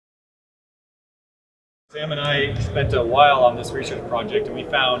Sam and I spent a while on this research project and we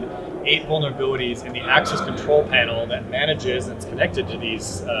found 8 vulnerabilities in the access control panel that manages and it's connected to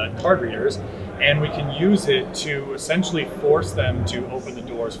these card readers, and we can use it to essentially force them to open the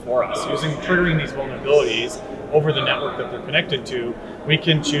doors for us. Using triggering these vulnerabilities over the network that they're connected to, we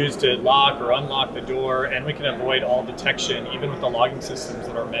can choose to lock or unlock the door, and we can avoid all detection, even with the logging systems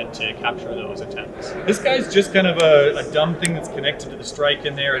that are meant to capture those attempts. This guy's just kind of a dumb thing that's connected to the strike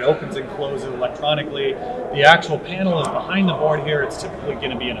in there. It opens and closes electronically. The actual panel is behind the board here. It's typically going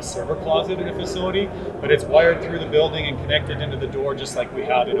to be in a server closet in a facility, but it's wired through the building and connected into the door just like we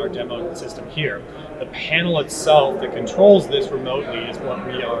have in our demo system here. The panel itself that controls this remotely is what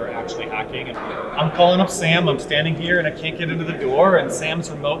we are actually hacking. And I'm calling up Sam. I'm standing here and I can't get into the door, and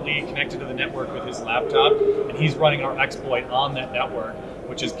Sam's remotely connected to the network with his laptop, and he's running our exploit on that network,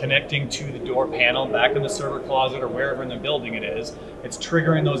 which is connecting to the door panel back in the server closet or wherever in the building it is. It's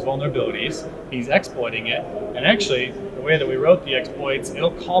triggering those vulnerabilities. He's exploiting it, and actually the way that we wrote the exploits,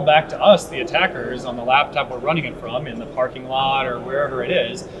 it'll call back to us, the attackers, on the laptop we're running it from in the parking lot or wherever it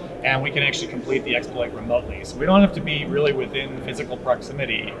is, and we can actually complete the exploit remotely. So we don't have to be really within physical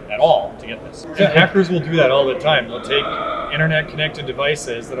proximity at all to get this. Yeah, hackers will do that all the time. They'll take internet connected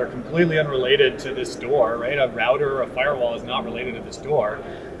devices that are completely unrelated to this door, right? A router or a firewall is not related to this door.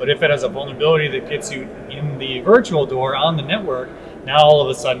 But if it has a vulnerability that gets you in the virtual door on the network, now all of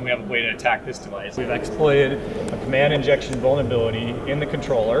a sudden we have a way to attack this device. We've exploited a command injection vulnerability in the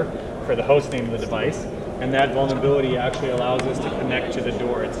controller for the host name of the device, and that vulnerability actually allows us to connect to the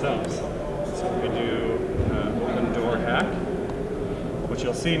door itself. So we do open door hack. What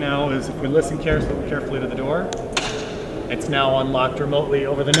you'll see now is if we listen carefully to the door, it's now unlocked remotely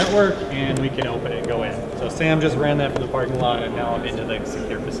over the network, and we can open it and go in. So Sam just ran that from the parking lot, and now I'm into the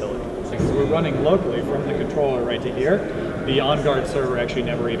secure facility. So we're running locally from the controller right to here. The on-guard server actually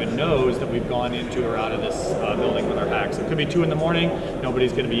never even knows that we've gone into or out of this building with our hack. So it could be 2 in the morning,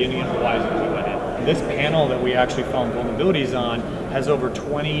 nobody's going to be any otherwise if we went in. This panel that we actually found vulnerabilities on has over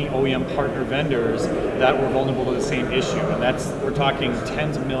 20 OEM partner vendors that were vulnerable to the same issue. And we're talking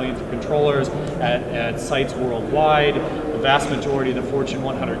tens of millions of controllers at sites worldwide. The vast majority of the Fortune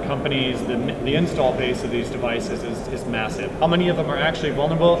 100 companies, the install base of these devices is massive. How many of them are actually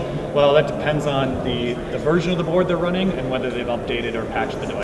vulnerable? Well, that depends on the version of the board they're running and whether they've updated or patched the device.